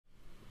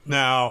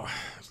Now,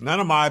 it's none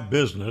of my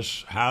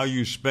business how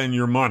you spend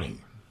your money.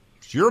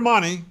 It's your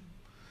money.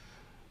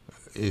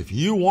 If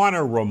you want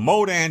a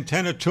remote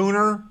antenna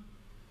tuner,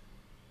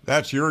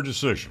 that's your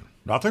decision.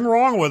 Nothing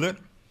wrong with it,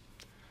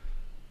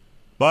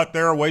 but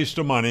they're a waste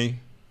of money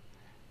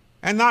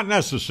and not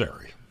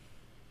necessary.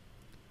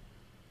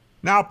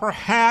 Now,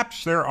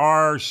 perhaps there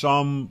are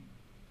some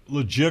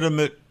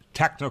legitimate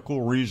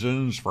technical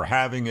reasons for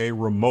having a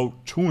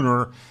remote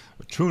tuner,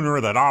 a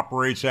tuner that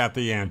operates at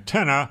the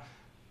antenna,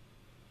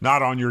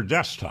 not on your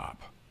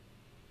desktop.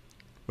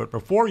 But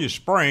before you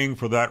spring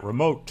for that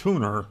remote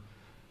tuner,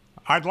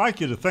 I'd like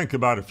you to think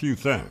about a few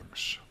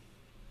things.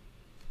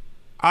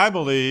 I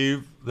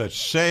believe that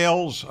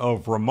sales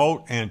of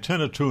remote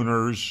antenna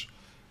tuners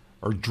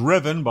are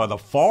driven by the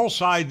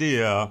false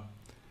idea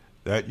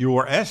that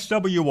your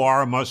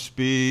SWR must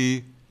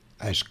be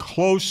as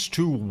close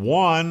to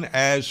 1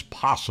 as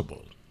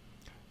possible.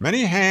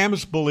 Many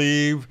hams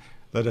believe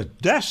that a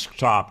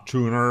desktop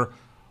tuner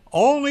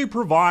only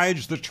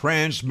provides the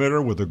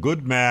transmitter with a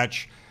good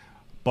match,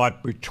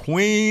 but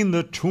between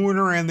the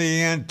tuner and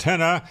the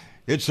antenna,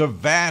 it's a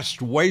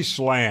vast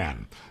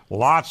wasteland.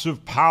 Lots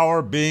of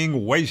power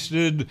being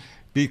wasted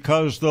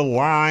because the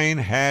line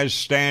has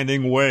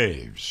standing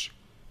waves.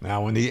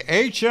 Now, in the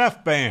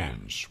HF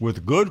bands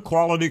with good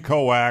quality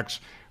coax,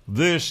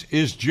 this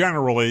is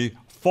generally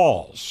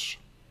false.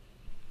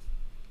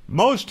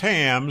 Most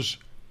hams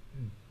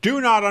do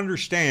not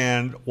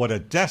understand what a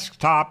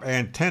desktop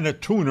antenna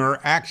tuner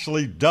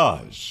actually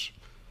does.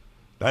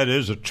 That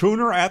is, a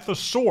tuner at the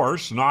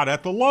source, not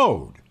at the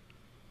load.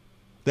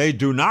 They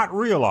do not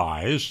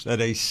realize that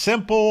a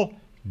simple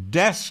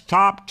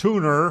desktop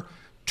tuner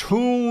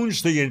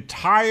tunes the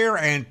entire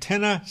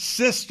antenna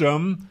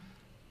system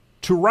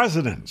to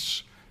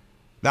resonance.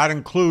 That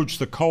includes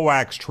the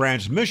coax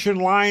transmission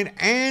line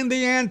and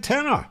the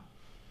antenna.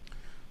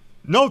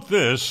 Note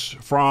this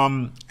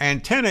from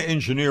antenna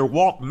engineer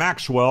Walt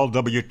Maxwell,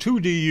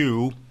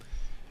 W2DU,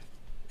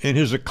 in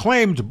his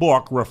acclaimed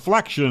book,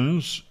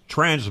 Reflections,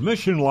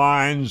 Transmission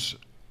Lines,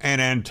 and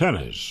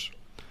Antennas.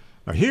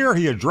 Now, here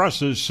he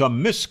addresses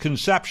some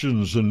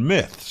misconceptions and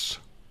myths.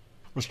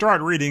 We'll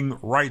start reading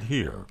right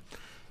here.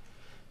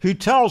 He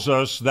tells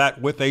us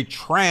that with a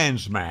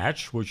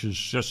transmatch, which is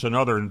just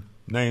another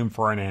name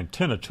for an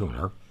antenna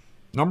tuner,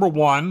 number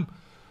one,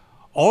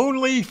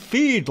 only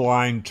feed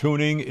line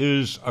tuning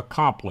is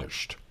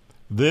accomplished.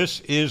 This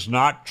is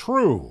not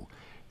true.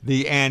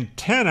 The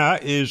antenna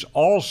is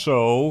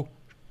also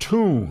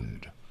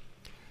tuned.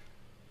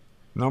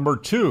 Number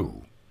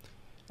two,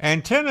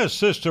 antenna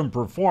system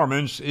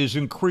performance is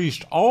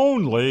increased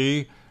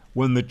only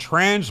when the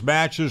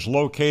transmatch is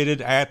located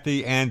at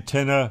the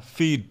antenna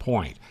feed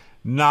point.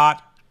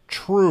 Not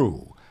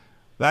true.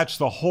 That's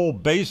the whole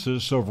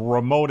basis of a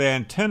remote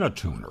antenna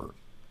tuner.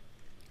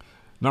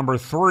 Number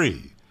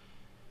three,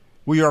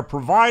 we are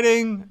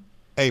providing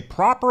a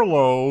proper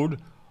load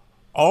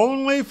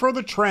only for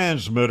the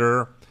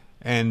transmitter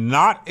and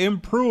not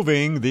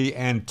improving the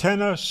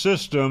antenna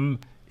system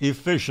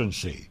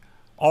efficiency.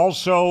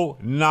 Also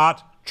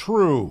not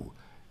true.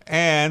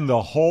 And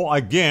the whole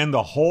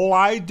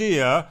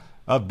idea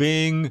of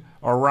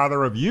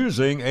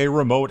using a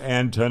remote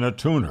antenna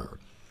tuner.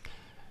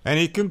 And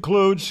he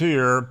concludes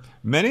here,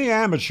 many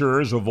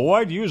amateurs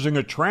avoid using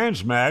a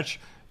transmatch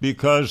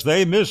because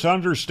they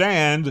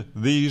misunderstand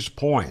these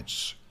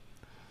points.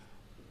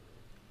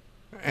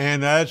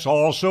 And that's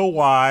also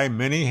why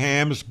many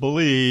hams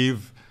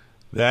believe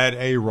that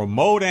a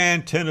remote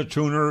antenna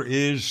tuner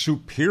is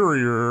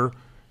superior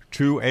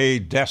to a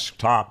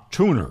desktop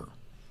tuner.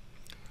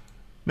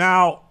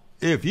 Now,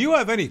 if you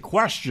have any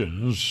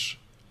questions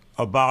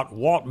about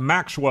Walt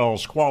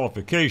Maxwell's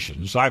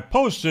qualifications, I've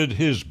posted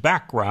his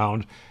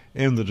background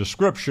in the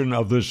description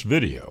of this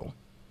video.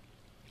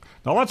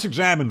 Now let's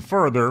examine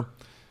further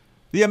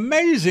the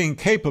amazing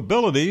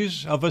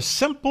capabilities of a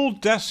simple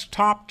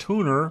desktop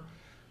tuner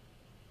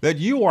that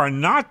you are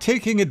not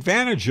taking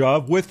advantage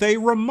of with a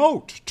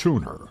remote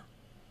tuner.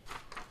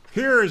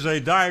 Here is a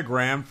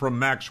diagram from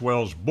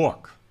Maxwell's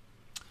book.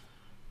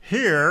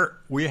 Here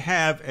we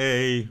have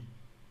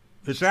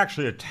it's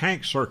actually a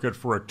tank circuit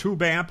for a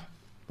tube amp,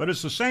 but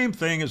it's the same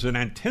thing as an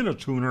antenna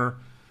tuner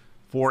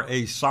for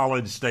a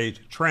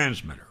solid-state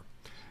transmitter.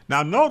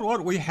 Now note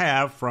what we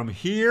have from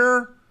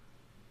here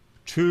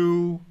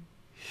to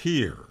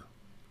here.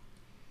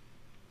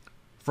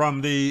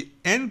 From the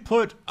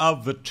input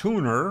of the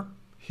tuner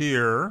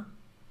here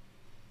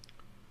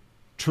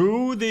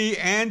to the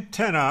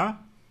antenna,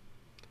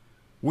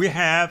 we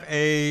have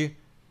a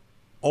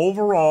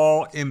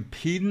overall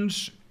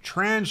impedance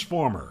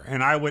transformer,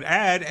 and I would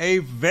add a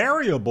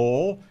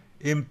variable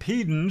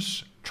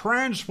impedance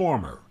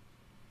transformer.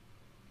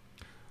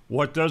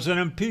 What does an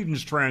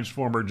impedance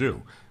transformer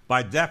do?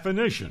 By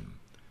definition,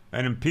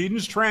 an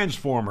impedance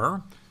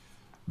transformer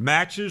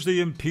matches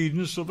the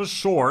impedance of a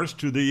source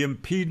to the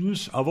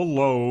impedance of a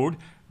load,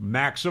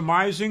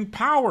 maximizing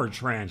power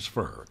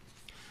transfer.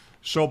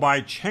 So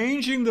by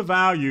changing the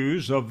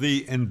values of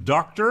the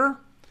inductor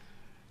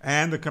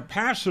and the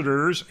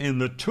capacitors in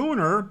the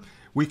tuner,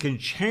 we can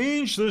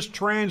change this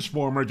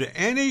transformer to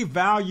any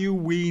value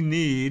we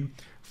need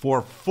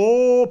for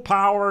full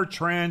power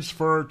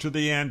transfer to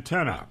the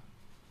antenna.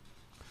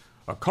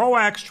 A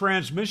coax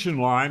transmission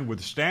line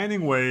with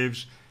standing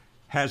waves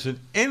has an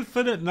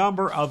infinite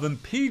number of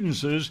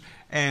impedances,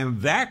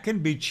 and that can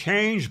be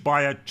changed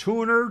by a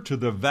tuner to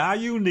the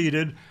value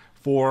needed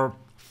for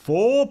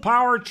full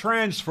power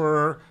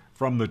transfer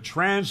from the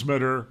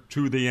transmitter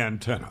to the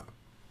antenna.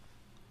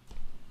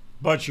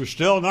 But you're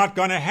still not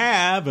going to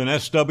have an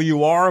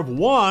SWR of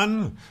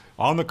 1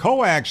 on the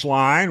coax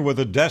line with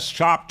a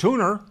desktop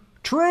tuner.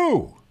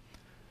 True.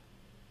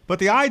 But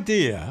the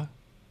idea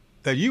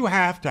that you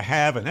have to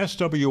have an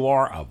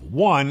SWR of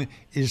 1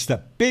 is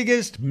the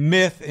biggest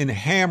myth in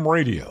ham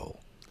radio.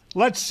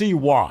 Let's see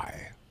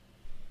why.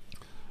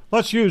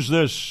 Let's use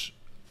this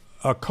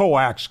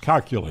coax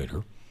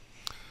calculator,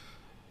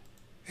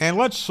 and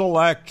let's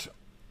select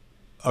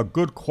a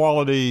good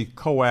quality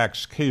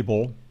coax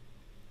cable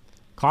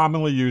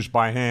commonly used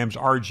by hams,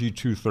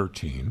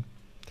 RG213.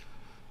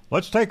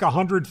 Let's take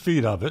 100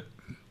 feet of it.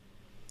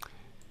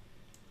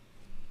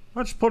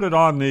 Let's put it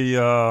on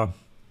the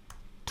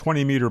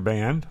 20-meter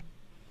band.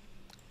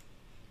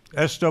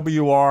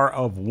 SWR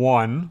of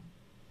 1,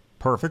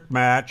 perfect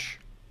match,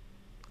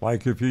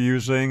 like if you're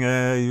using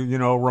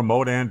a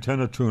remote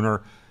antenna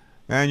tuner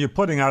and you're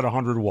putting out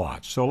 100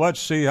 watts. So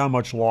let's see how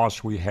much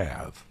loss we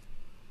have.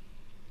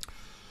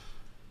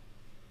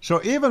 So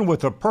even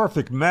with a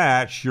perfect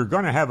match, you're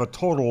going to have a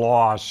total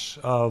loss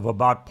of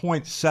about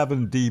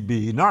 0.7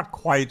 dB, not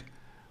quite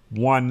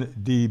 1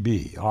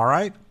 dB, all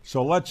right?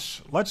 So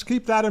let's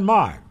keep that in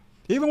mind.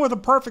 Even with a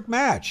perfect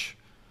match,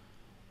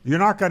 you're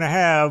not going to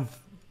have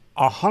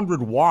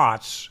 100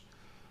 watts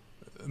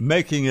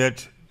making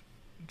it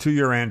to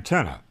your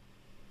antenna.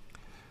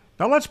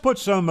 Now let's put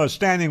some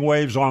standing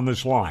waves on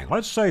this line.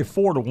 Let's say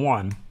 4 to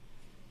 1.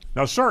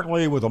 Now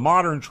certainly with a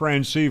modern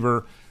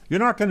transceiver, you're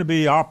not going to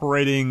be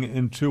operating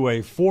into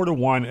a 4 to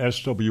 1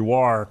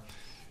 SWR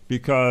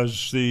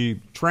because the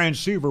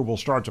transceiver will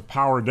start to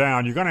power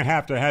down. You're going to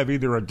have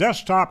either a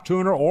desktop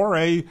tuner or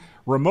a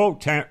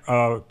remote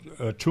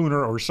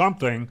tuner or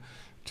something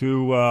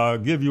to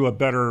give you a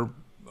better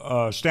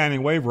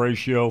standing wave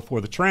ratio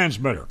for the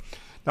transmitter.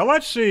 Now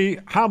let's see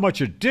how much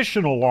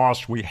additional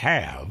loss we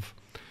have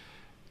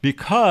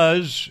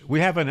because we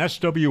have an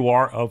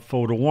SWR of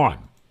 4 to 1.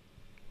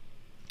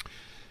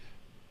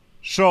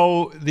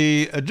 So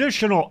the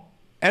additional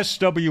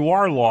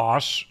SWR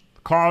loss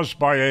caused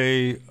by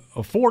a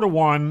 4 to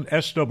 1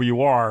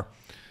 SWR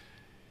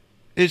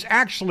is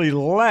actually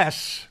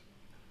less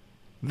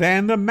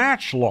than the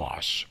match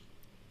loss,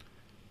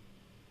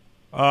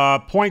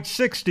 0.6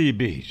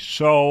 dB.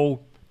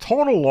 So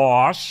total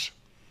loss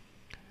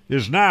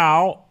is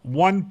now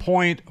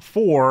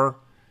 1.4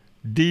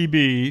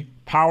 dB,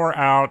 power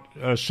out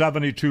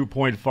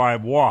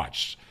 72.5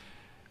 watts.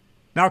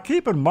 Now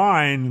keep in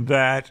mind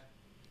that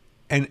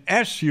an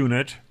S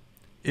unit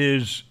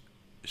is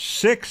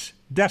 6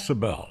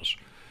 decibels.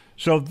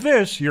 So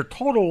this, your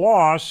total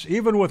loss,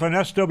 even with an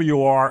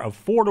SWR of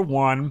 4 to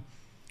 1,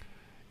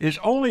 is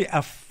only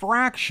a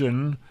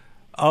fraction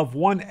of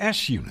 1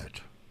 S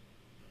unit.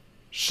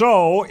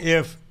 So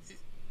if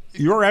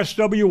your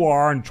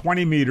SWR in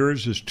 20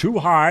 meters is too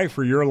high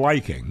for your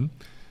liking,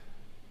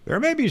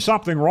 there may be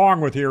something wrong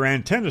with your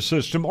antenna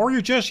system, or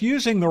you're just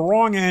using the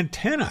wrong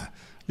antenna.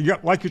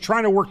 Like you're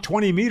trying to work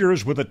 20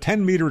 meters with a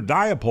 10-meter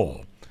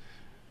dipole.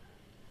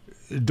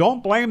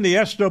 Don't blame the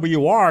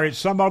SWR, it's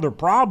some other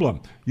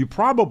problem. You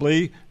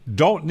probably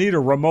don't need a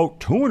remote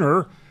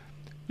tuner.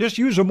 Just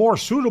use a more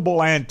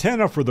suitable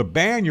antenna for the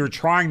band you're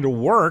trying to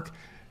work,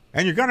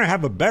 and you're going to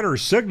have a better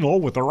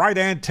signal with the right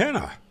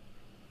antenna.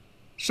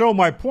 So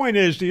my point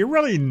is, do you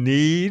really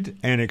need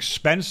an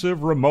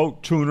expensive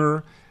remote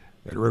tuner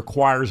that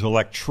requires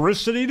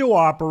electricity to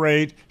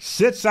operate,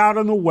 sits out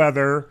in the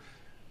weather,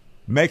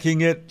 making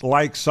it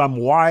like some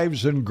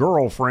wives and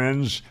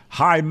girlfriends,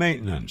 high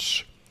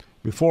maintenance?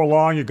 Before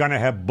long, you're going to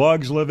have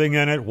bugs living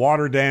in it,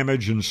 water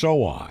damage, and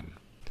so on.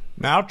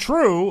 Now,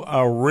 true,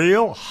 a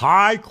real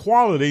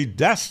high-quality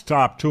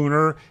desktop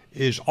tuner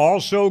is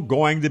also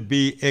going to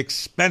be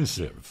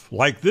expensive,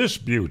 like this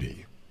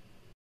beauty.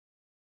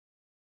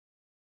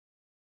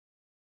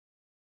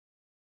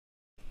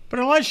 But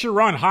unless you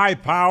run high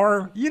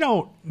power, you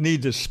don't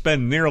need to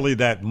spend nearly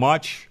that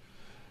much.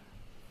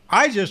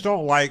 I just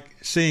don't like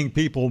seeing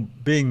people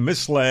being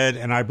misled,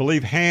 and I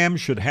believe hams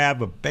should have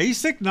a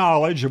basic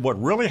knowledge of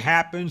what really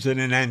happens in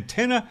an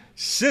antenna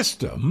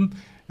system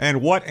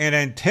and what an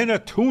antenna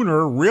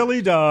tuner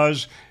really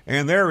does,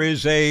 and there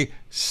is a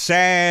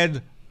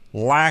sad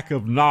lack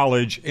of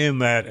knowledge in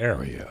that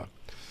area.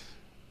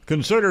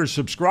 Consider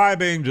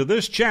subscribing to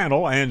this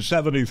channel and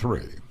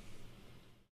 73.